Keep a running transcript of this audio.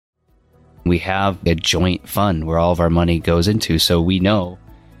We have a joint fund where all of our money goes into, so we know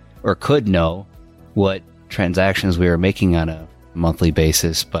or could know what transactions we are making on a monthly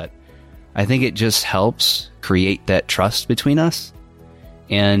basis. But I think it just helps create that trust between us.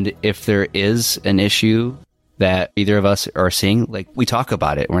 And if there is an issue that either of us are seeing, like, we talk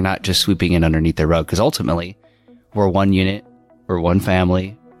about it. We're not just sweeping it underneath the rug, because ultimately we're one unit, we're one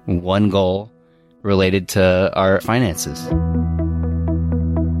family, one goal related to our finances.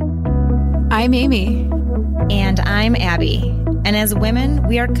 I'm Amy. And I'm Abby. And as women,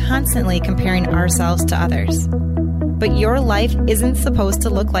 we are constantly comparing ourselves to others. But your life isn't supposed to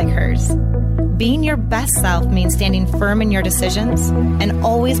look like hers. Being your best self means standing firm in your decisions and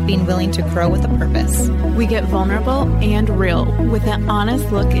always being willing to grow with a purpose. We get vulnerable and real with an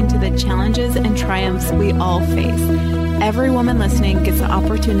honest look into the challenges and triumphs we all face. Every woman listening gets the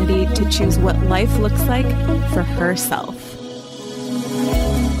opportunity to choose what life looks like for herself.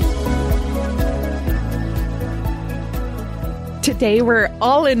 Today, we're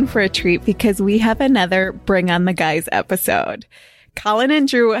all in for a treat because we have another Bring on the Guys episode. Colin and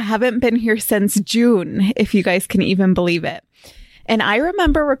Drew haven't been here since June, if you guys can even believe it. And I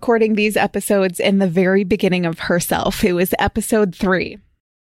remember recording these episodes in the very beginning of Herself. It was episode 3.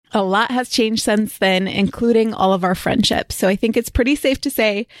 A lot has changed since then, including all of our friendships. So I think it's pretty safe to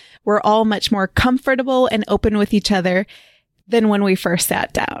say we're all much more comfortable and open with each other than when we first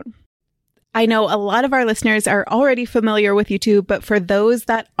sat down. I know a lot of our listeners are already familiar with you two, but for those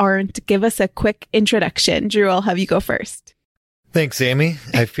that aren't, give us a quick introduction. Drew, I'll have you go first. Thanks, Amy.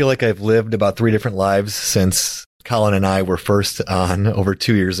 I feel like I've lived about 3 different lives since Colin and I were first on over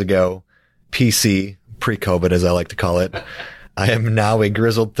 2 years ago. PC, pre-COVID, as I like to call it. I am now a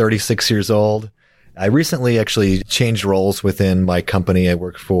grizzled 36 years old. I recently actually changed roles within my company. I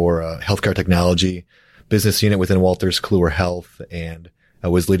work for a healthcare technology business unit within Wolters Kluwer Health, and I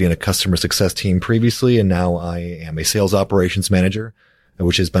was leading a customer success team previously, and now I am a sales operations manager,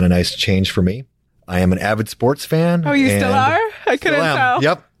 which has been a nice change for me. I am an avid sports fan. Oh, you still are? I couldn't tell.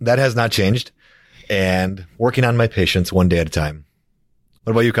 Yep, that has not changed. And working on my patience one day at a time.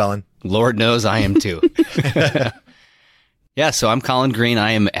 What about you, Colin? Lord knows I am too. Yeah, so I'm Colin Green.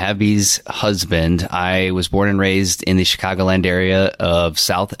 I am Abby's husband. I was born and raised in the Chicagoland area of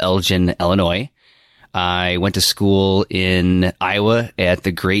South Elgin, Illinois. I went to school in Iowa at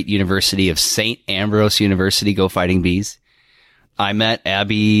the great University of St. Ambrose University. Go Fighting Bees. I met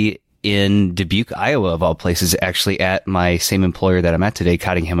Abby in Dubuque, Iowa, of all places, actually at my same employer that I'm at today,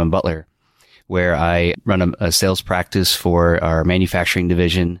 Cottingham and Butler, where I run a sales practice for our manufacturing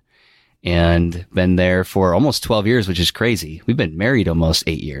division, and been there for almost 12 years, which is crazy. We've been married almost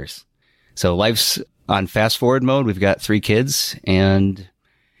 8 years. So life's on fast forward mode. We've got 3 kids and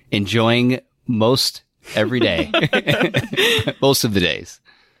enjoying most every day, most of the days.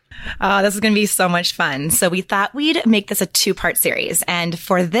 Oh, this is going to be so much fun. So we thought we'd make this a 2-part series. And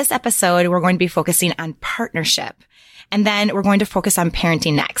for this episode, we're going to be focusing on partnership. And then we're going to focus on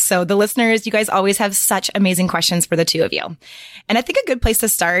parenting next. So the listeners, you guys always have such amazing questions for the 2 of you. And I think a good place to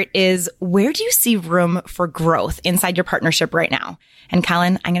start is, where do you see room for growth inside your partnership right now? And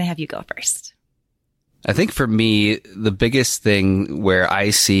Colin, I'm going to have you go first. I think for me, the biggest thing where I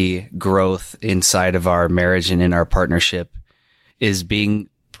see growth inside of our marriage and in our partnership is being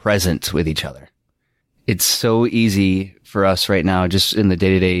present with each other. It's so easy for us right now, just in the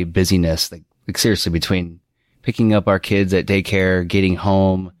day-to-day busyness, like seriously, between picking up our kids at daycare, getting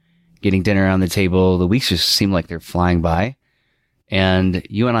home, getting dinner on the table, the weeks just seem like they're flying by. And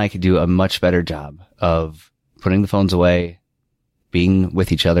you and I could do a much better job of putting the phones away, being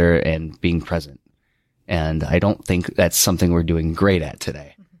with each other, and being present. And I don't think that's something we're doing great at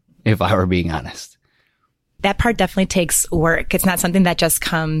today, if I were being honest. That part definitely takes work. It's not something that just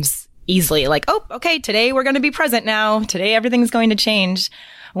comes easily, like, oh, okay, today we're going to be present now. Today everything's going to change.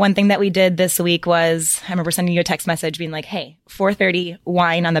 One thing that we did this week was, I remember sending you a text message being like, hey, 4:30,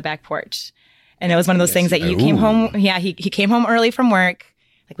 wine on the back porch. And it was one of those things that you came home. Yeah, he came home early from work.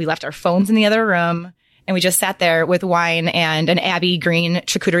 Like, we left our phones in the other room. And we just sat there with wine and an Abby Green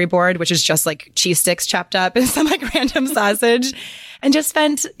charcuterie board, which is just like cheese sticks chopped up and some like random sausage, and just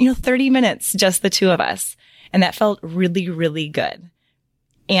spent, 30 minutes, just the 2 of us. And that felt really, really good.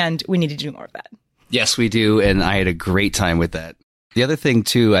 And we need to do more of that. Yes, we do. And I had a great time with that. The other thing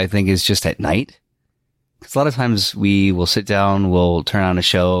too, I think, is just at night. Because a lot of times we will sit down, we'll turn on a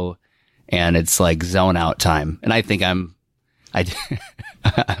show, and it's like zone out time. And I think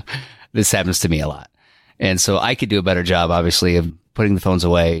this happens to me a lot. And so I could do a better job, obviously, of putting the phones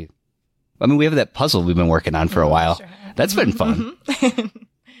away. I mean, we have that puzzle we've been working on for a while. Sure. That's been fun.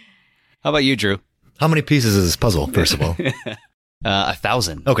 How about you, Drew? How many pieces is this puzzle, first of all?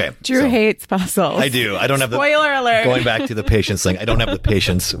 1,000. Okay. Drew hates puzzles. I do. I don't have Spoiler alert. Going back to the patience thing, I don't have the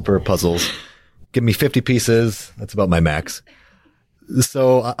patience for puzzles. Give me 50 pieces. That's about my max.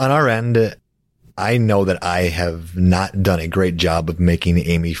 So on our end, I know that I have not done a great job of making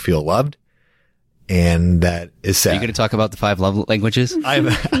Amy feel loved. And that is sad. Are you going to talk about the 5 love languages? I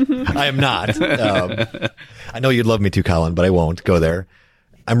am not. I know you'd love me to, Colin, but I won't go there.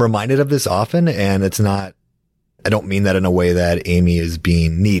 I'm reminded of this often, and it's not, I don't mean that in a way that Amy is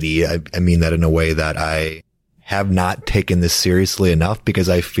being needy. I mean that in a way that I have not taken this seriously enough because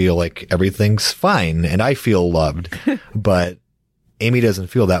I feel like everything's fine and I feel loved, but Amy doesn't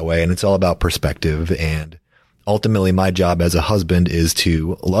feel that way. And it's all about perspective. And ultimately my job as a husband is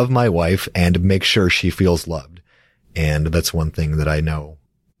to love my wife and make sure she feels loved. And that's one thing that I know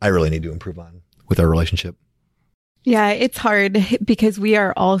I really need to improve on with our relationship. Yeah, it's hard because we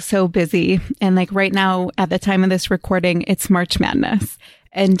are all so busy. And like right now, at the time of this recording, it's March Madness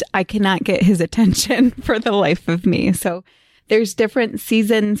and I cannot get his attention for the life of me. So there's different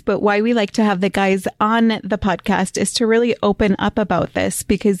seasons, but why we like to have the guys on the podcast is to really open up about this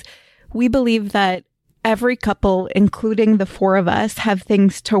because we believe that every couple, including the 4 of us, have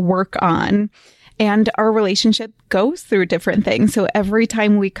things to work on. And our relationship goes through different things. So every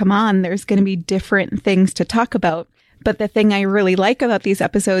time we come on, there's going to be different things to talk about. But the thing I really like about these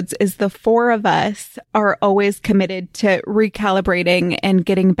episodes is the 4 of us are always committed to recalibrating and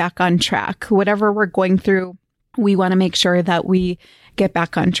getting back on track. Whatever we're going through, we want to make sure that we get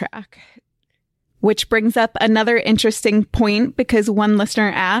back on track. Which brings up another interesting point because one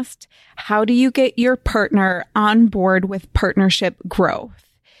listener asked, how do you get your partner on board with partnership growth?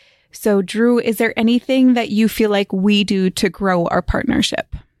 So, Drew, is there anything that you feel like we do to grow our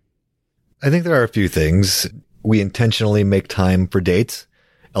partnership? I think there are a few things. We intentionally make time for dates,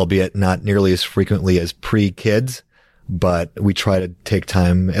 albeit not nearly as frequently as pre-kids, but we try to take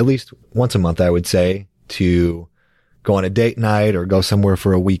time at least once a month, I would say, to go on a date night or go somewhere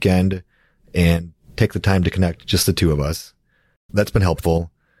for a weekend and take the time to connect, just the 2 of us. That's been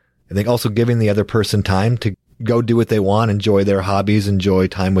helpful. I think also giving the other person time to go do what they want, enjoy their hobbies, enjoy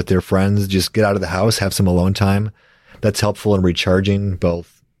time with their friends, just get out of the house, have some alone time. That's helpful in recharging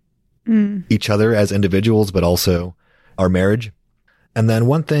both each other as individuals, but also our marriage. And then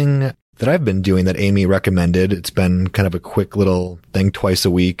one thing that I've been doing that Amy recommended, it's been kind of a quick little thing twice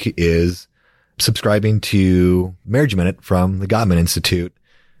a week, is subscribing to Marriage Minute from the Gottman Institute.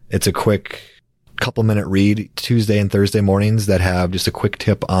 It's a quick couple-minute read Tuesday and Thursday mornings that have just a quick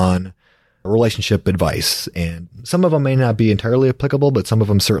tip on relationship advice. And some of them may not be entirely applicable, but some of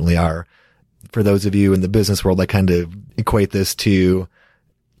them certainly are. For those of you in the business world, I kind of equate this to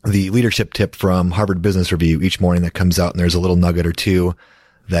the leadership tip from Harvard Business Review each morning that comes out, and there's a little nugget or 2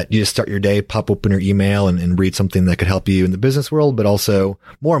 that you just start your day, pop open your email and read something that could help you in the business world, but also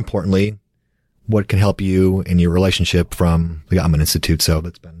more importantly, what can help you in your relationship from the Gottman Institute. So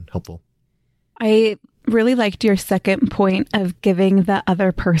that's been helpful. I really liked your second point of giving the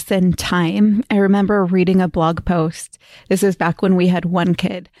other person time. I remember reading a blog post. This is back when we had 1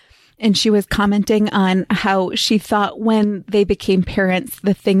 kid. And she was commenting on how she thought when they became parents,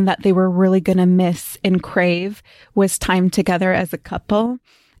 the thing that they were really going to miss and crave was time together as a couple.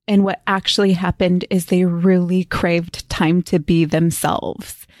 And what actually happened is they really craved time to be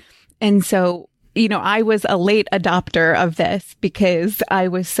themselves. And so, you know, I was a late adopter of this because I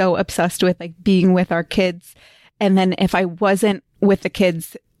was so obsessed with like being with our kids. And then if I wasn't with the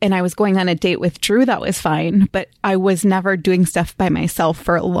kids and I was going on a date with Drew, that was fine, but I was never doing stuff by myself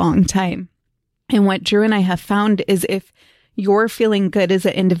for a long time. And what Drew and I have found is if you're feeling good as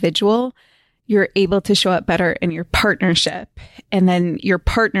an individual, you're able to show up better in your partnership. And then your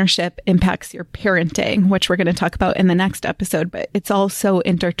partnership impacts your parenting, which we're going to talk about in the next episode, but it's all so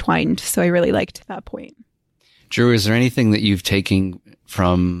intertwined. So I really liked that point. Drew, is there anything that you've taken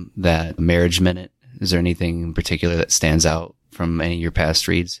from that Marriage Minute? Is there anything in particular that stands out from any of your past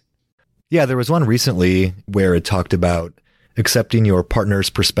reads? Yeah, there was one recently where it talked about accepting your partner's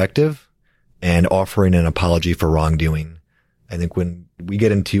perspective and offering an apology for wrongdoing. I think when we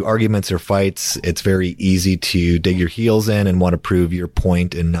get into arguments or fights, it's very easy to dig your heels in and want to prove your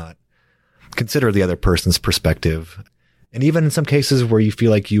point and not consider the other person's perspective. And even in some cases where you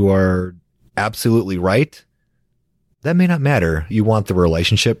feel like you are absolutely right, that may not matter. You want the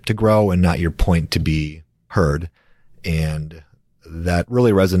relationship to grow and not your point to be heard. And that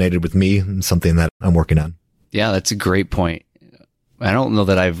really resonated with me and something that I'm working on. Yeah, that's a great point. I don't know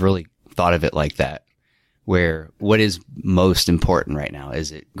that I've really thought of it like that, where what is most important right now?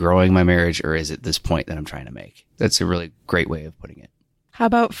 Is it growing my marriage or is it this point that I'm trying to make? That's a really great way of putting it. How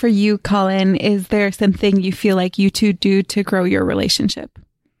about for you, Colin? Is there something you feel like you two do to grow your relationship?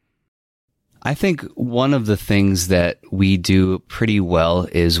 I think one of the things that we do pretty well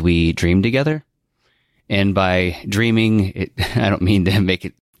is we dream together. And by dreaming, I don't mean to make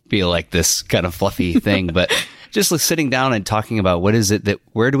it feel like this kind of fluffy thing, but just sitting down and talking about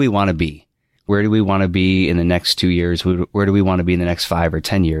where do we want to be? Where do we want to be in the next 2 years? Where do we want to be in the next 5 or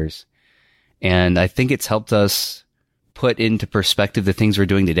 10 years? And I think it's helped us put into perspective the things we're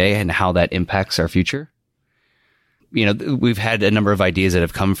doing today and how that impacts our future. We've had a number of ideas that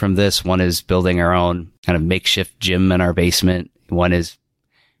have come from this. One is building our own kind of makeshift gym in our basement. One is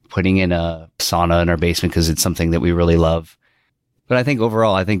putting in a sauna in our basement because it's something that we really love. But I think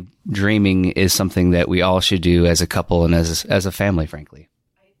overall, dreaming is something that we all should do as a couple and as a family, frankly.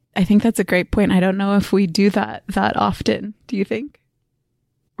 I think that's a great point. I don't know if we do that often. Do you think?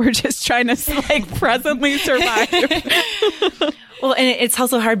 We're just trying to presently survive. Well, and it's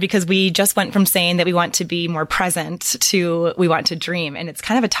also hard because we just went from saying that we want to be more present to we want to dream. And it's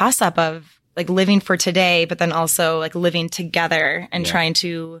kind of a toss up of living for today, but then also living together and trying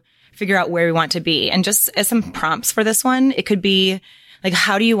to figure out where we want to be. And just as some prompts for this one, it could be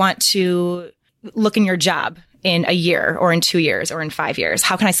how do you want to look in your job in a year or in 2 years or in 5 years?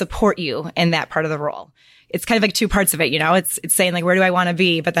 How can I support you in that part of the role? It's kind of 2 parts of it, it's saying where do I want to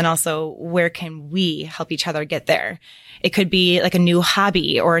be? But then also where can we help each other get there? It could be a new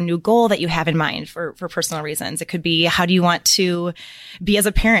hobby or a new goal that you have in mind for personal reasons. It could be, how do you want to be as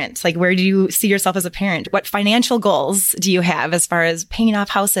a parent? Where do you see yourself as a parent? What financial goals do you have as far as paying off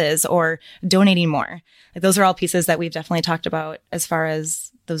houses or donating more? Those are all pieces that we've definitely talked about as far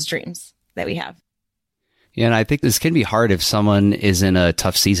as those dreams that we have. Yeah. And I think this can be hard if someone is in a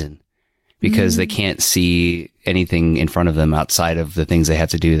tough season because they can't see anything in front of them outside of the things they have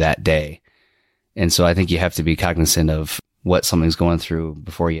to do that day. And so I think you have to be cognizant of what something's going through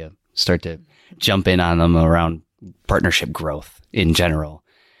before you start to jump in on them around partnership growth in general.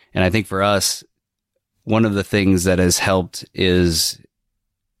 And I think for us, one of the things that has helped is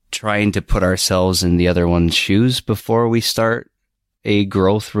trying to put ourselves in the other one's shoes before we start a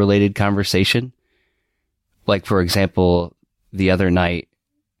growth related conversation. For example, the other night,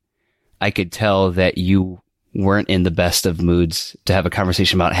 I could tell that you weren't in the best of moods to have a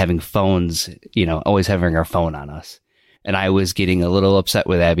conversation about having phones, always having our phone on us. And I was getting a little upset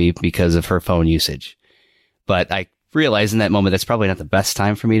with Abby because of her phone usage. But I realized in that moment, that's probably not the best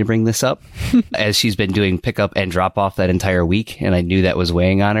time for me to bring this up as she's been doing pickup and drop off that entire week. And I knew that was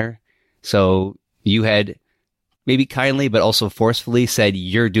weighing on her. So you had maybe kindly, but also forcefully said,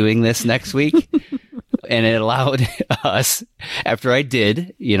 you're doing this next week. And it allowed us, after I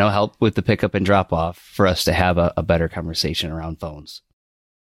did, help with the pickup and drop off, for us to have a better conversation around phones.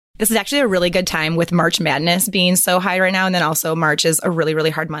 This is actually a really good time with March Madness being so high right now. And then also March is a really, really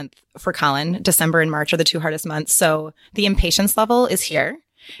hard month for Colin. December and March are the 2 hardest months. So the impatience level is here.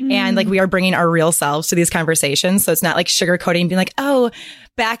 And we are bringing our real selves to these conversations. So it's not sugarcoating, being oh,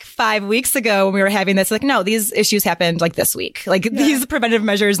 back 5 weeks ago when we were having this, no, these issues happened this week. These preventive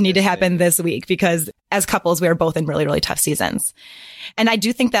measures need to happen this week because as couples, we are both in really, really tough seasons. And I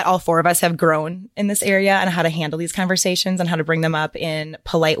do think that all 4 of us have grown in this area on how to handle these conversations and how to bring them up in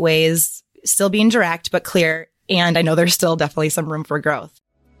polite ways, still being direct, but clear. And I know there's still definitely some room for growth.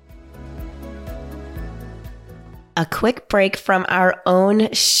 A quick break from our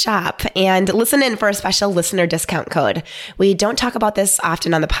own shop, and listen in for a special listener discount code. We don't talk about this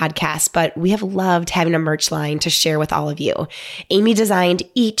often on the podcast, but we have loved having a merch line to share with all of you. Amy designed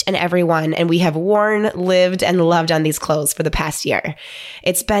each and every one, and we have worn, lived, and loved on these clothes for the past year.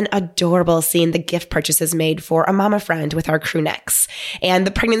 It's been adorable seeing the gift purchases made for a mama friend with our crew necks, and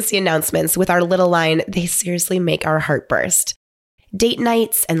the pregnancy announcements with our little line. They seriously make our heart burst. Date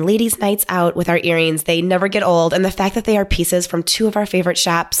nights and ladies' nights out with our earrings, they never get old. And the fact that they are pieces from 2 of our favorite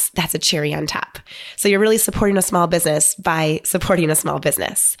shops, that's a cherry on top. So you're really supporting a small business by supporting a small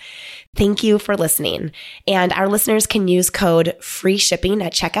business. Thank you for listening. And our listeners can use code free shipping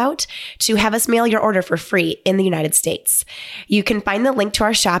at checkout to have us mail your order for free in the United States. You can find the link to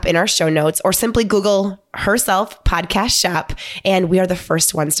our shop in our show notes or simply Google Herself Podcast Shop, and we are the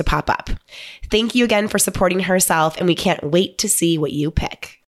first ones to pop up. Thank you again for supporting Herself, and we can't wait to see what you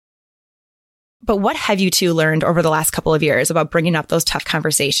pick. But what have you two learned over the last couple of years about bringing up those tough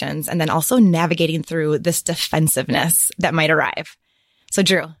conversations and then also navigating through this defensiveness that might arrive? So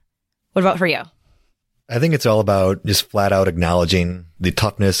Drew, what about for you? I think it's all about just flat out acknowledging the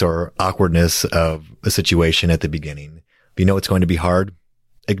toughness or awkwardness of a situation at the beginning. If you know it's going to be hard,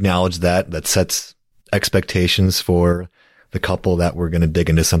 acknowledge that. That sets expectations for the couple that we're going to dig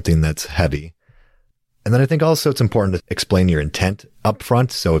into something that's heavy. And then I think also it's important to explain your intent up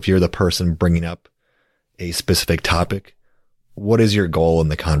front. So if you're the person bringing up a specific topic, what is your goal in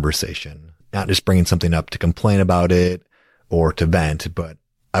the conversation? Not just bringing something up to complain about it or to vent, but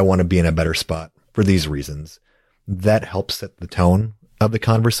I want to be in a better spot for these reasons. That helps set the tone of the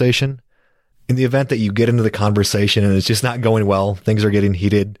conversation. In the event that you get into the conversation and it's just not going well, things are getting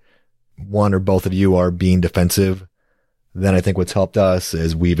heated, one or both of you are being defensive, then I think what's helped us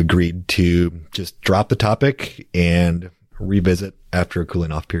is we've agreed to just drop the topic and revisit after a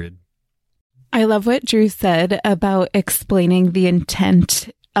cooling off period. I love what Drew said about explaining the intent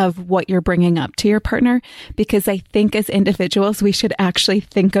of what you're bringing up to your partner, because I think as individuals, we should actually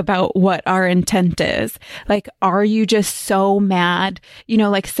think about what our intent is. Like, are you just so mad? You know,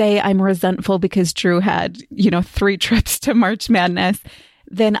 like say I'm resentful because Drew had, 3 trips to March Madness.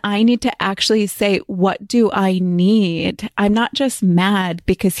 Then I need to actually say, what do I need? I'm not just mad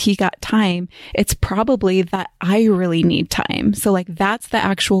because he got time. It's probably that I really need time. So like, that's the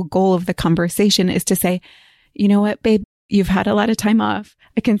actual goal of the conversation, is to say, you know what, babe, you've had a lot of time off.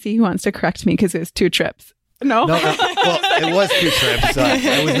 I can see he wants to correct me because it was 2 trips. No, well, it was 2 trips. So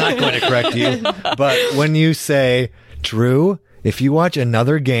I was not going to correct you. But when you say, Drew, if you watch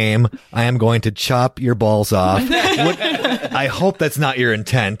another game, I am going to chop your balls off. I hope that's not your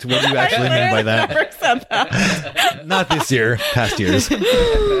intent. What do you actually mean by that? Not this year, past years.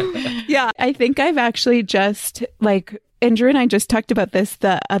 Yeah, I think I've actually just Andrew and I just talked about this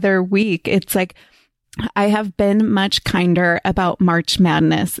the other week. It's like, I have been much kinder about March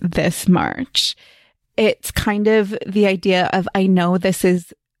Madness this March. It's kind of the idea of, I know this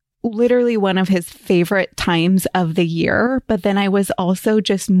is literally one of his favorite times of the year, but then I was also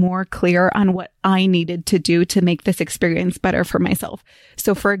just more clear on what I needed to do to make this experience better for myself.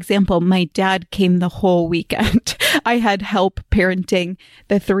 So for example, my dad came the whole weekend. I had help parenting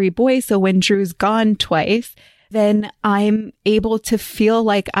the 3 boys. So when Drew's gone twice, then I'm able to feel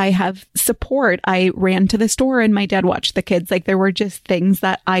like I have support. I ran to the store and my dad watched the kids. Like, there were just things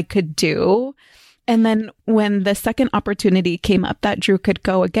that I could do. And then when the second opportunity came up that Drew could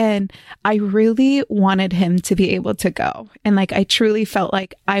go again, I really wanted him to be able to go. And I truly felt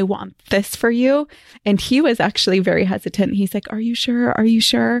like, I want this for you. And he was actually very hesitant. He's like, are you sure? Are you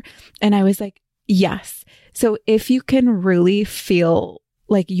sure? And I was like, yes. So if you can really feel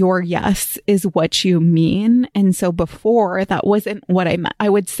like your yes is what you mean. And so before, that wasn't what I meant. I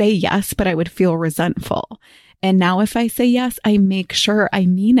would say yes, but I would feel resentful. And now if I say yes, I make sure I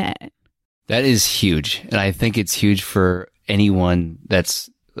mean it. That is huge. And I think it's huge for anyone that's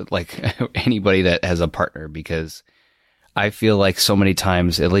anybody that has a partner, because I feel like so many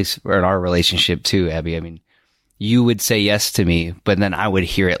times, at least in our relationship too, Abby, I mean, you would say yes to me, but then I would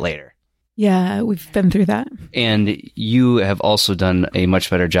hear it later. Yeah, we've been through that. And you have also done a much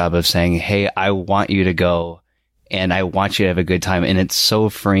better job of saying, hey, I want you to go and I want you to have a good time. And it's so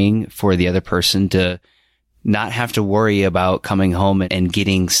freeing for the other person to not have to worry about coming home and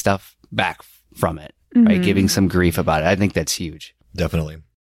getting stuff back from it, right? Giving some grief about it. I think that's huge. Definitely.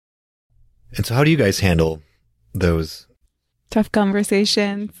 And so how do you guys handle those tough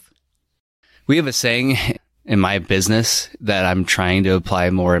conversations? We have a saying in my business that I'm trying to apply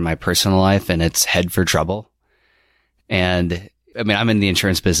more in my personal life, and it's head for trouble. And I mean, I'm in the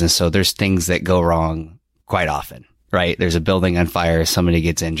insurance business, so there's things that go wrong quite often, right? There's a building on fire, somebody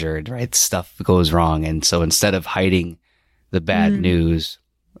gets injured, right? Stuff goes wrong. And so instead of hiding the bad news,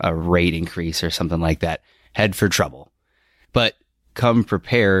 a rate increase or something like that, head for trouble. But come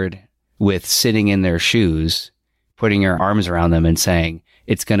prepared with sitting in their shoes, putting your arms around them and saying,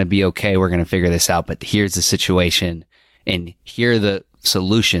 it's going to be okay. We're going to figure this out, but here's the situation and here are the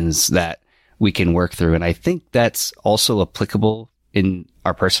solutions that we can work through. And I think that's also applicable in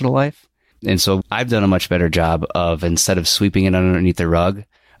our personal life. And so I've done a much better job of, instead of sweeping it underneath the rug,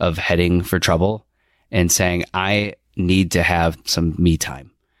 of heading for trouble and saying, I need to have some me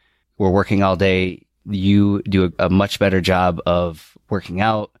time. We're working all day. You do a much better job of working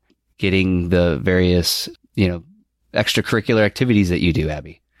out, getting the various, extracurricular activities that you do,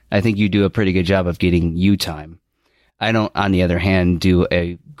 Abby. I think you do a pretty good job of getting you time. I don't, on the other hand, do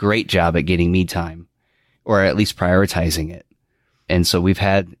a great job at getting me time, or at least prioritizing it. And so we've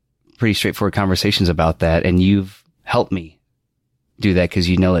had pretty straightforward conversations about that. And you've helped me do that because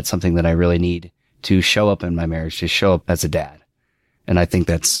you know it's something that I really need to show up in my marriage, to show up as a dad. And I think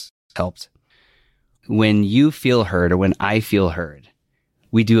that's helped. When you feel heard, or when I feel heard,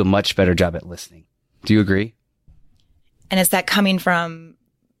 we do a much better job at listening. Do you agree? And is that coming from,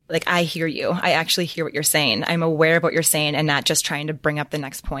 I hear you. I actually hear what you're saying. I'm aware of what you're saying and not just trying to bring up the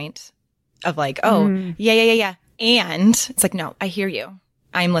next point of yeah. And it's no, I hear you.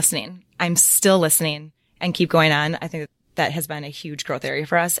 I'm listening. I'm still listening and keep going on. I think that has been a huge growth area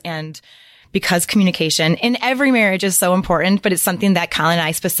for us. And because communication in every marriage is so important, but it's something that Colin and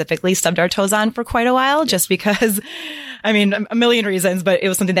I specifically stubbed our toes on for quite a while, just because, I mean, a million reasons, but it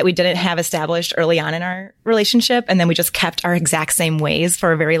was something that we didn't have established early on in our relationship. And then we just kept our exact same ways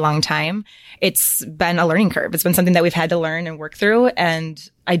for a very long time. It's been a learning curve. It's been something that we've had to learn and work through. And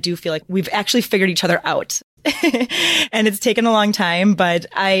I do feel like we've actually figured each other out. And it's taken a long time, but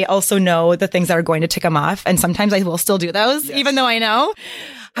I also know the things that are going to tick them off. And sometimes I will still do those, even though I know.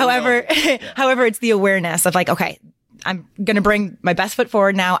 However, it's the awareness of like, okay, I'm going to bring my best foot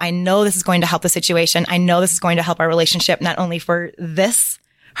forward now. I know this is going to help the situation. I know this is going to help our relationship, not only for this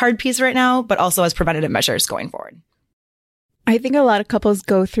hard piece right now, but also as preventative measures going forward. I think a lot of couples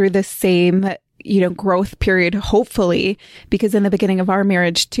go through the same, growth period, hopefully, because in the beginning of our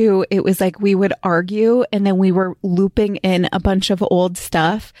marriage too, it was like we would argue and then we were looping in a bunch of old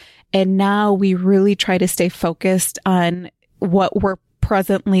stuff. And now we really try to stay focused on what we're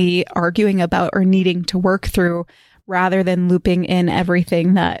presently arguing about or needing to work through rather than looping in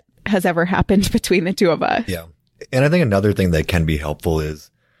everything that has ever happened between the two of us. Yeah. And I think another thing that can be helpful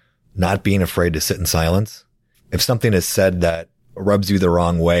is not being afraid to sit in silence. If something is said that rubs you the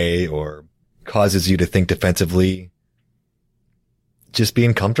wrong way or causes you to think defensively, just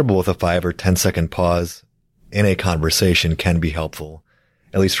being comfortable with a 5 or 10 second pause in a conversation can be helpful.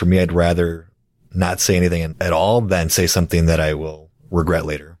 At least for me, I'd rather not say anything at all than say something that I will regret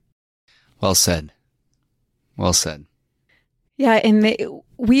later. Well said. Well said. Yeah. And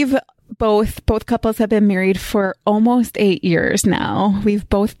we've both couples have been married for almost 8 years now. We've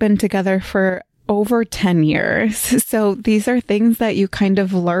both been together for over 10 years. So these are things that you kind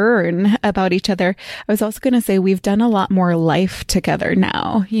of learn about each other. I was also going to say we've done a lot more life together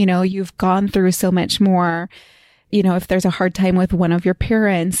now. You've gone through so much more. If there's a hard time with one of your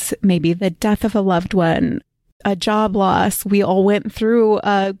parents, maybe the death of a loved one, a job loss, we all went through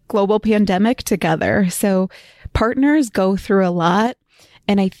a global pandemic together. So partners go through a lot.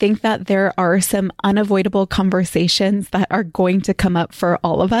 And I think that there are some unavoidable conversations that are going to come up for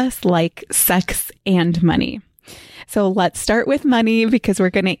all of us, like sex and money. So let's start with money because we're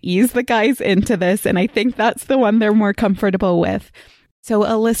going to ease the guys into this. And I think that's the one they're more comfortable with. So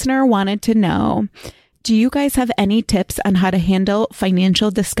a listener wanted to know, do you guys have any tips on how to handle financial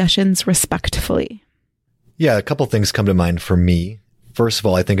discussions respectfully? Yeah, a couple things come to mind for me. First of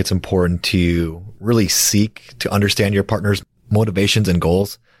all, I think it's important to really seek to understand your partner's motivations and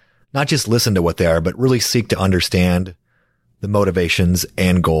goals. Not just listen to what they are, but really seek to understand the motivations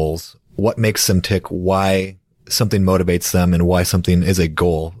and goals. What makes them tick, why something motivates them, and why something is a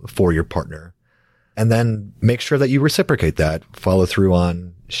goal for your partner. And then make sure that you reciprocate that. Follow through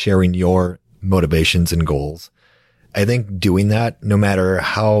on sharing your motivations and goals. I think doing that, no matter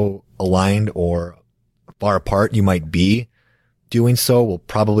how aligned or far apart you might be, doing so will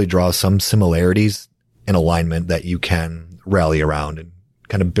probably draw some similarities and alignment that you can rally around and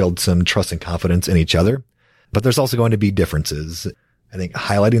kind of build some trust and confidence in each other. But there's also going to be differences. I think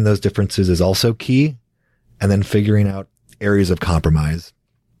highlighting those differences is also key, and then figuring out areas of compromise.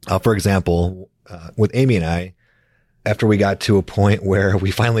 For example, with Amy and I, after we got to a point where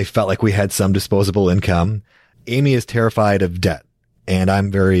we finally felt like we had some disposable income, Amy is terrified of debt, and I'm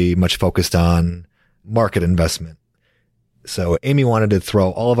very much focused on market investment. So Amy wanted to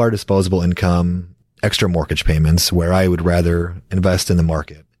throw all of our disposable income, extra mortgage payments, where I would rather invest in the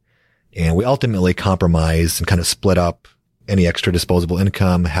market. And we ultimately compromised and kind of split up any extra disposable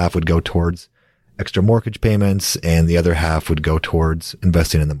income. Half would go towards extra mortgage payments and the other half would go towards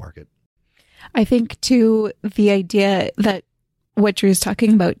investing in the market. I think too, the idea that what Drew's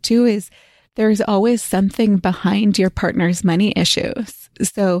talking about too is there's always something behind your partner's money issues.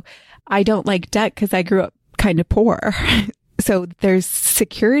 So I don't like debt because I grew up kind of poor. So there's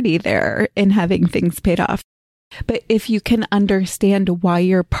security there in having things paid off. But if you can understand why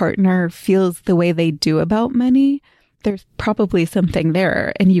your partner feels the way they do about money, there's probably something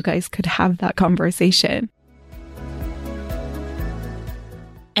there and you guys could have that conversation.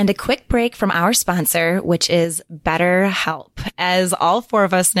 And a quick break from our sponsor, which is BetterHelp. As all four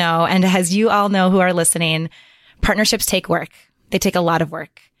of us know, and as you all know who are listening, partnerships take work. They take a lot of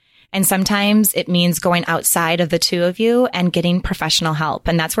work. And sometimes it means going outside of the two of you and getting professional help.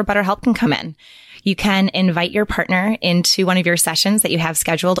 And that's where BetterHelp can come in. You can invite your partner into one of your sessions that you have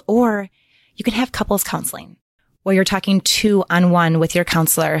scheduled, or you can have couples counseling where you're talking 2-on-1 with your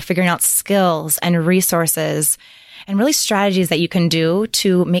counselor, figuring out skills and resources and really strategies that you can do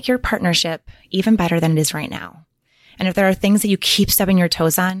to make your partnership even better than it is right now. And if there are things that you keep stepping your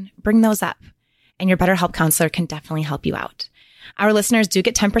toes on, bring those up. And your BetterHelp counselor can definitely help you out. Our listeners do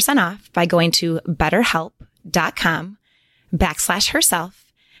get 10% off by going to betterhelp.com/herself.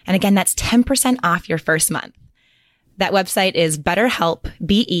 And again, that's 10% off your first month. That website is BetterHelp,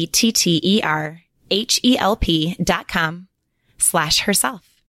 BetterHelp.com/herself.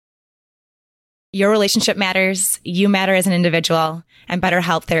 Your relationship matters. You matter as an individual, and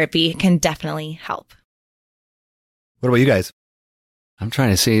BetterHelp therapy can definitely help. What about you guys? I'm trying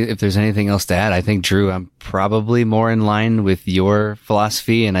to see if there's anything else to add. I think, Drew, I'm probably more in line with your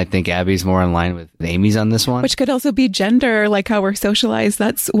philosophy, and I think Abby's more in line with Amy's on this one. Which could also be gender, like how we're socialized.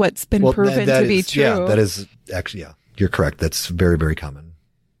 That's what's been proven to be true. Yeah, that is actually, you're correct. That's very, very common.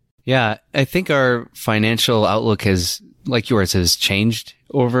 Yeah, I think our financial outlook has, like yours, has changed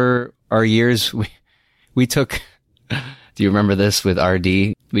over our years. We took, do you remember this with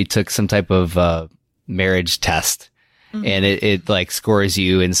RD? We took some type of marriage test, and it like scores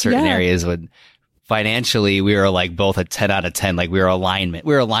you in certain areas. When financially we were like both a 10 out of 10, like we were aligned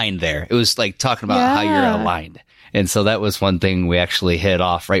there. It was like talking about how you're aligned. And so that was one thing we actually hit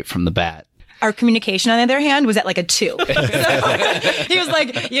off right from the bat. Our communication, on the other hand, was at like a 2. He was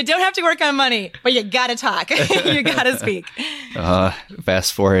like, you don't have to work on money, but you got to talk. You got to speak.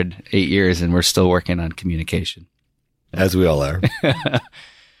 Fast forward 8 years and we're still working on communication. As we all are.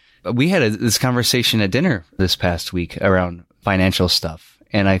 We had this conversation at dinner this past week around financial stuff.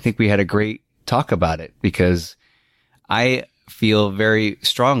 And I think we had a great talk about it because I feel very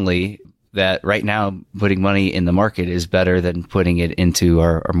strongly that right now putting money in the market is better than putting it into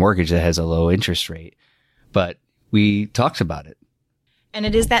our mortgage that has a low interest rate. But we talked about it. And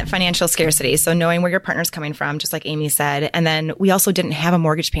it is that financial scarcity. So knowing where your partner's coming from, just like Amy said. And then we also didn't have a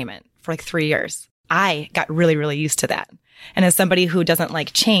mortgage payment for like 3 years. I got really, really used to that. And as somebody who doesn't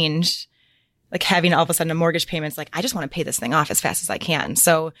like change, like having all of a sudden a mortgage payment, it's like, I just want to pay this thing off as fast as I can.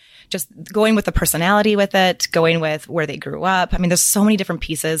 So just going with the personality with it, going with where they grew up. I mean, there's so many different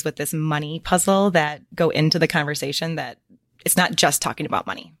pieces with this money puzzle that go into the conversation that it's not just talking about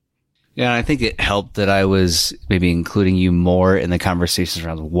money. Yeah, I think it helped that I was maybe including you more in the conversations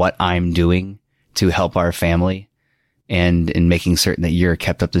around what I'm doing to help our family and in making certain that you're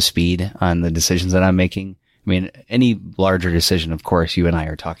kept up to speed on the decisions that I'm making. I mean, any larger decision, of course, you and I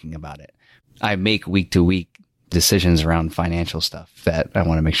are talking about it. I make week to week decisions around financial stuff that I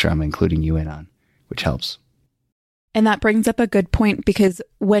want to make sure I'm including you in on, which helps. And that brings up a good point because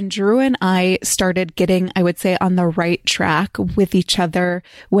when Drew and I started getting, I would say, on the right track with each other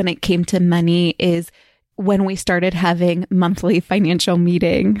when it came to money is when we started having monthly financial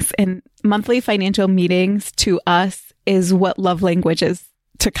meetings. And monthly financial meetings to us is what love language is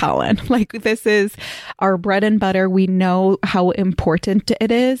to Colin. Like, this is our bread and butter. We know how important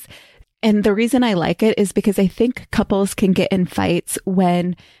it is. And the reason I like it is because I think couples can get in fights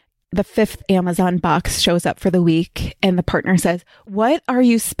when the 5th Amazon box shows up for the week and the partner says, "What are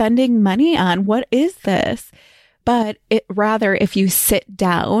you spending money on? What is this?" But rather, if you sit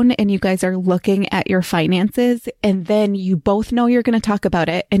down and you guys are looking at your finances and then you both know you're going to talk about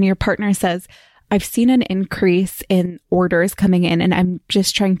it and your partner says, "I've seen an increase in orders coming in and I'm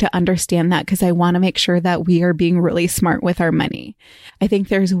just trying to understand that because I want to make sure that we are being really smart with our money." I think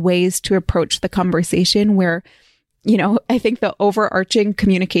there's ways to approach the conversation where, you know, I think the overarching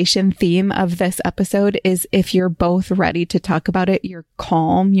communication theme of this episode is if you're both ready to talk about it, you're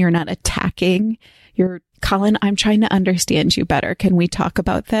calm, you're not attacking, you're, "Colin, I'm trying to understand you better. Can we talk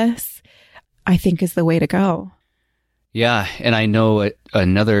about this?" I think is the way to go. Yeah. And I know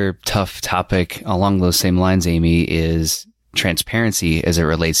another tough topic along those same lines, Amy, is transparency as it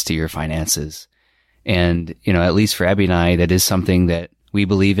relates to your finances. And, you know, at least for Abby and I, that is something that we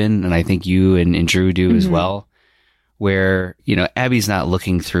believe in. And I think you and Drew do as well, where, you know, Abby's not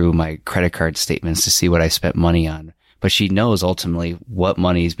looking through my credit card statements to see what I spent money on, but she knows ultimately what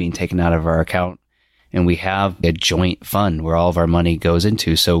money is being taken out of our account. And we have a joint fund where all of our money goes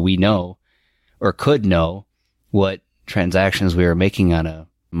into. So we know or could know what transactions we are making on a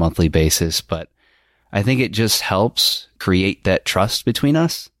monthly basis. But I think it just helps create that trust between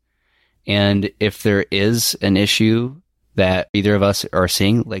us. And if there is an issue that either of us are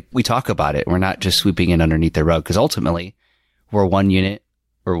seeing, like, we talk about it. We're not just sweeping it underneath the rug because ultimately we're one unit,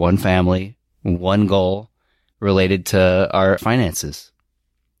 we're one family, one goal related to our finances.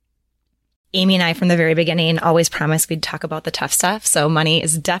 Amy and I, from the very beginning, always promised we'd talk about the tough stuff. So money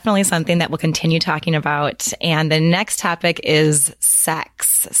is definitely something that we'll continue talking about. And the next topic is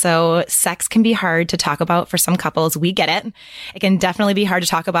sex. So sex can be hard to talk about for some couples. We get it. It can definitely be hard to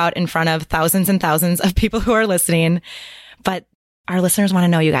talk about in front of thousands and thousands of people who are listening. But our listeners want to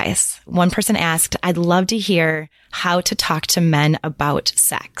know, you guys. One person asked, "I'd love to hear how to talk to men about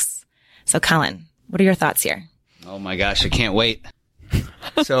sex." So Colin, what are your thoughts here? Oh my gosh, I can't wait.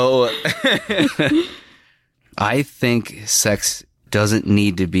 So I think sex doesn't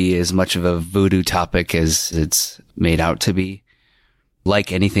need to be as much of a voodoo topic as it's made out to be.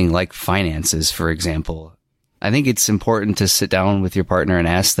 Like anything, like finances, for example. I think it's important to sit down with your partner and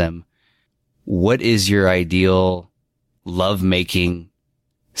ask them, what is your ideal lovemaking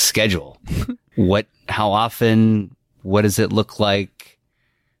schedule? How often, what does it look like?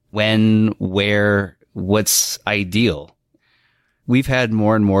 When, where, what's ideal? We've had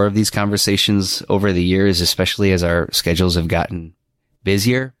more and more of these conversations over the years, especially as our schedules have gotten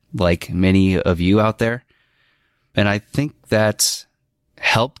busier, like many of you out there. And I think that's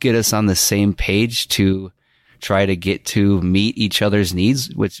helped get us on the same page to try to get to meet each other's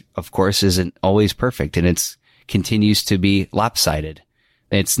needs, which of course isn't always perfect, and it's continues to be lopsided.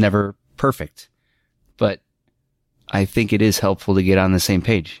 It's never perfect, but I think it is helpful to get on the same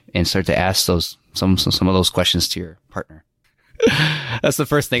page and start to ask some of those questions to your partner. That's the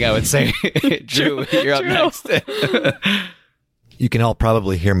first thing I would say. Drew, you're up next. You can all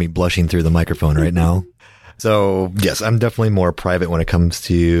probably hear me blushing through the microphone right now. So yes, I'm definitely more private when it comes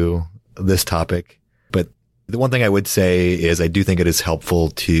to this topic. But the one thing I would say is I do think it is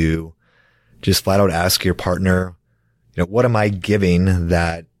helpful to just flat out ask your partner, what am I giving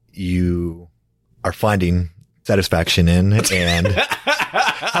that you are finding satisfaction in? And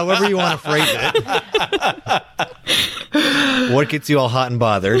however you want to phrase it, what gets you all hot and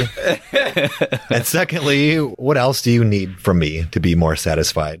bothered? And secondly, what else do you need from me to be more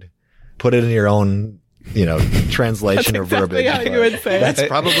satisfied? Put it in your own, translation or verbiage. That's exactly how you would say it. That's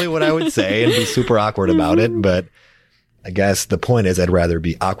probably what I would say and be super awkward about it. But I guess the point is I'd rather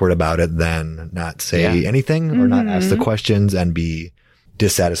be awkward about it than not say anything or not ask the questions and be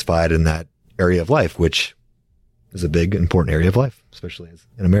dissatisfied in that area of life, which is a big, important area of life, especially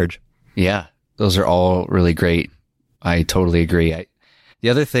in a marriage. Yeah, those are all really great. I totally agree. The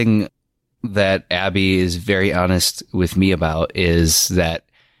other thing that Abby is very honest with me about is that,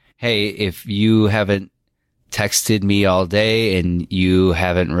 hey, if you haven't texted me all day and you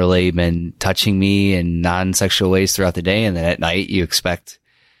haven't really been touching me in non-sexual ways throughout the day, and then at night you expect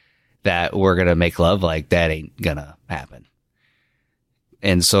that we're going to make love, like that ain't going to happen.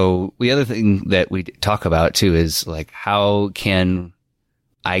 And so the other thing that we talk about too is like, how can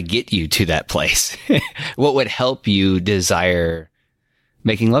I get you to that place? What would help you desire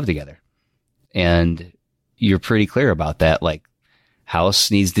making love together? And you're pretty clear about that. Like,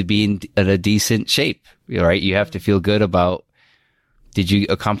 house needs to be in a decent shape, right? You have to feel good about, did you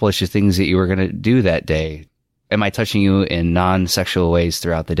accomplish the things that you were going to do that day? Am I touching you in non-sexual ways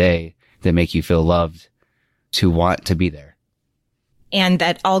throughout the day that make you feel loved to want to be there? And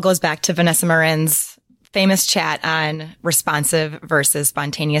that all goes back to Vanessa Marin's famous chat on responsive versus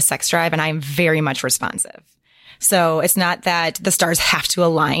spontaneous sex drive. And I'm very much responsive. So it's not that the stars have to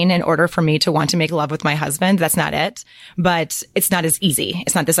align in order for me to want to make love with my husband. That's not it. But it's not as easy.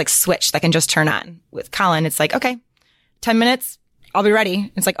 It's not this like switch that can just turn on. With Colin, it's like, okay, 10 minutes, I'll be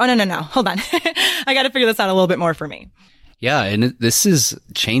ready. It's like, oh, no. Hold on. I got to figure this out a little bit more for me. Yeah. And this has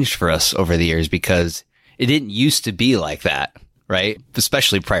changed for us over the years because it didn't used to be like that. Right?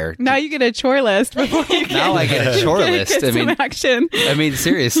 Especially prior. Now you get a chore list before you get, now I get a chore list. Action. I mean,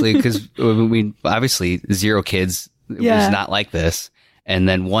 seriously, because we obviously 0 kids was not like this. And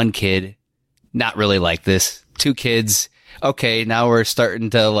then 1 kid, not really like this. 2 kids. Okay. Now we're starting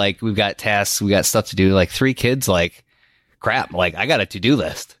to like, we've got tasks. We got stuff to do. Like 3 kids, like crap. Like I got a to-do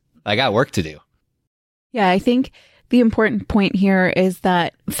list. I got work to do. Yeah. I think the important point here is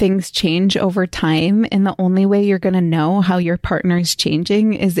that things change over time, and the only way you're going to know how your partner's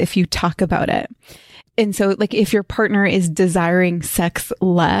changing is if you talk about it. And so, like, if your partner is desiring sex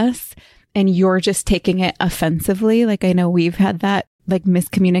less and you're just taking it offensively, like I know we've had that like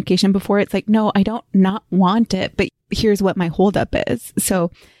miscommunication before. It's like, no, I don't not want it, but here's what my holdup is. So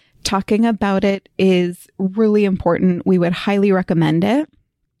talking about it is really important. We would highly recommend it.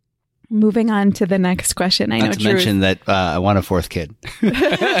 Moving on to the next question. I know Not to mention that I want a 4th kid.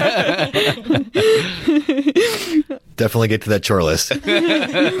 Definitely get to that chore list.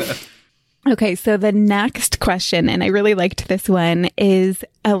 Okay, so the next question, and I really liked this one, is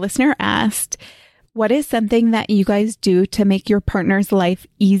a listener asked, what is something that you guys do to make your partner's life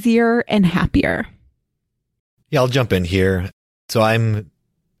easier and happier? Yeah, I'll jump in here. So I'm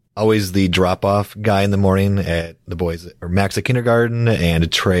always the drop-off guy in the morning at the boys or Max at kindergarten and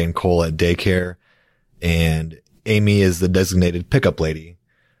Trey and Cole at daycare. And Amy is the designated pickup lady.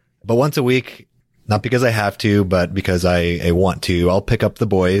 But once a week, not because I have to, but because I want to, I'll pick up the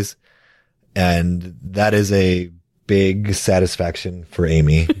boys. And that is a big satisfaction for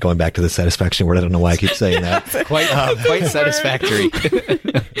Amy. Going back to the satisfaction word, I don't know why I keep saying that. Quite satisfactory.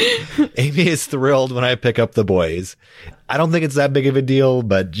 Amy is thrilled when I pick up the boys. I don't think it's that big of a deal,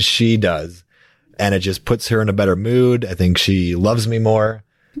 but she does. And it just puts her in a better mood. I think she loves me more.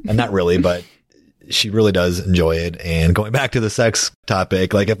 And not really, but she really does enjoy it. And going back to the sex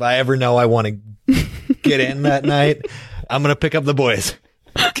topic, like if I ever know I want to get in that night, I'm going to pick up the boys.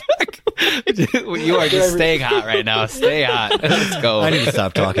 You are just staying hot right now. Stay hot. Let's go. I need to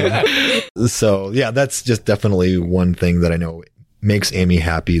stop talking. So yeah, that's just definitely one thing that I know makes Amy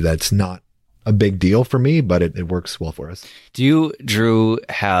happy. That's not a big deal for me, but it works well for us. Do you, Drew,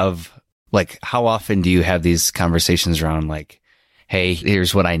 have, like, how often do you have these conversations around, like, hey,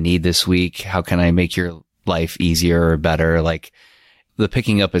 here's what I need this week. How can I make your life easier or better? Like, the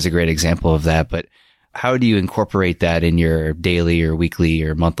picking up is a great example of that, but how do you incorporate that in your daily or weekly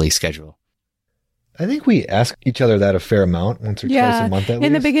or monthly schedule? I think we ask each other that a fair amount, once or twice a month at least.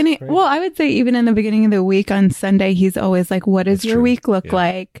 In the beginning, right? well, I would say even in the beginning of the week on Sunday, he's always like, what does That's your true. week look Yeah.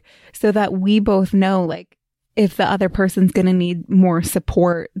 like? So that we both know, like, if the other person's going to need more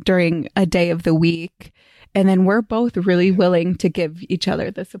support during a day of the week. And then we're both really willing to give each other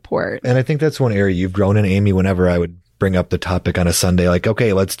the support. And I think that's one area you've grown in, Amy, whenever I would bring up the topic on a Sunday, like,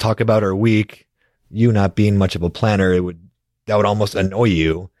 okay, let's talk about our week. You not being much of a planner, that would almost annoy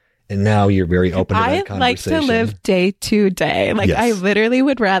you. And now you're very open to that I like conversation. to live day to day. Like, Yes. I literally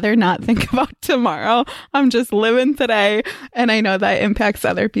would rather not think about tomorrow. I'm just living today. And I know that impacts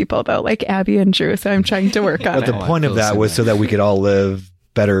other people, though, like Abby and Drew. So I'm trying to work on But it. the I point feel of the that same was way. so that we could all live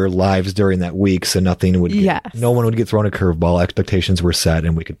better lives during that week. So nothing would get, Yes. no one would get thrown a curveball. Expectations were set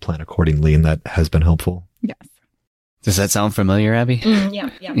and we could plan accordingly. And that has been helpful. Yes. Does that sound familiar, Abby? Yeah.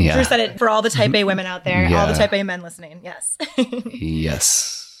 Yeah. Drew said it for all the type A women out there, all the Yeah. type A men listening. Yes.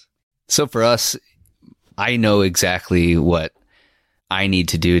 Yes. So for us, I know exactly what I need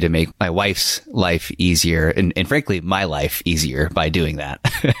to do to make my wife's life easier and frankly, my life easier by doing that.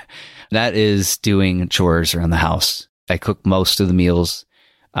 That is doing chores around the house. I cook most of the meals.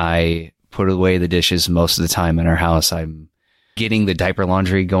 I put away the dishes most of the time in our house. I'm getting the diaper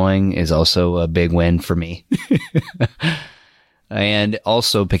laundry going is also a big win for me. And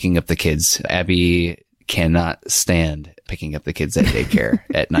also picking up the kids. Abby cannot stand picking up the kids at daycare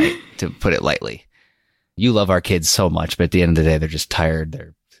at night, to put it lightly. You love our kids so much, but at the end of the day, they're just tired.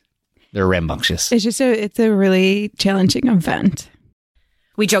 They're rambunctious. It's a really challenging event.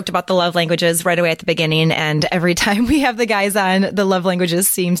 We joked about the love languages right away at the beginning, and every time we have the guys on, the love languages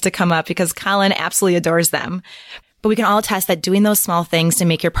seems to come up because Colin absolutely adores them. But we can all attest that doing those small things to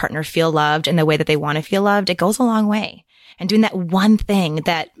make your partner feel loved in the way that they want to feel loved, it goes a long way. And doing that one thing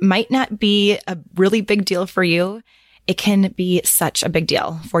that might not be a really big deal for you, it can be such a big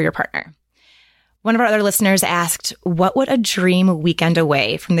deal for your partner. One of our other listeners asked, what would a dream weekend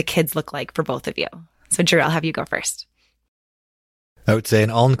away from the kids look like for both of you? So Drew, I'll have you go first. I would say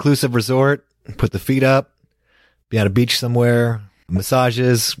an all-inclusive resort, put the feet up, be on a beach somewhere,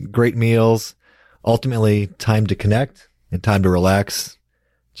 massages, great meals, ultimately time to connect and time to relax.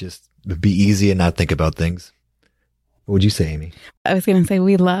 Just be easy and not think about things. What would you say, Amy? I was going to say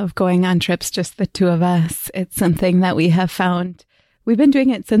we love going on trips, just the two of us. It's something that we have found. We've been doing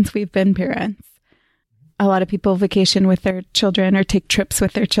it since we've been parents. A lot of people vacation with their children or take trips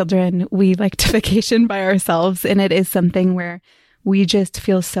with their children. We like to vacation by ourselves. And it is something where we just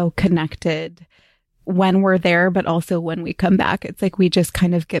feel so connected when we're there, but also when we come back. It's like we just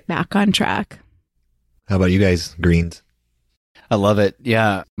kind of get back on track. How about you guys, Greens? I love it.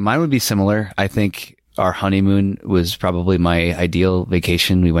 Yeah, mine would be similar. I think our honeymoon was probably my ideal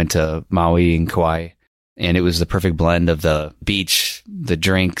vacation. We went to Maui and Kauai, and it was the perfect blend of the beach, the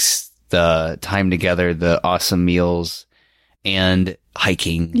drinks, the time together, the awesome meals, and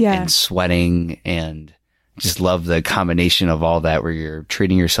hiking and sweating, and just love the combination of all that where you're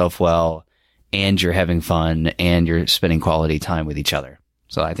treating yourself well and you're having fun and you're spending quality time with each other.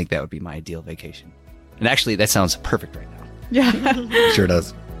 So I think that would be my ideal vacation. And actually, that sounds perfect right now. Yeah. Sure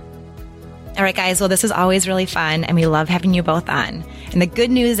does. All right, guys. Well, this is always really fun, and we love having you both on. And the good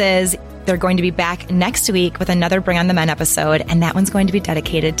news is they're going to be back next week with another Bring on the Men episode, and that one's going to be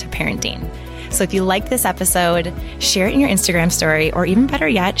dedicated to parenting. So if you like this episode, share it in your Instagram story, or even better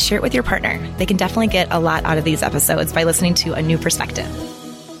yet, share it with your partner. They can definitely get a lot out of these episodes by listening to a new perspective.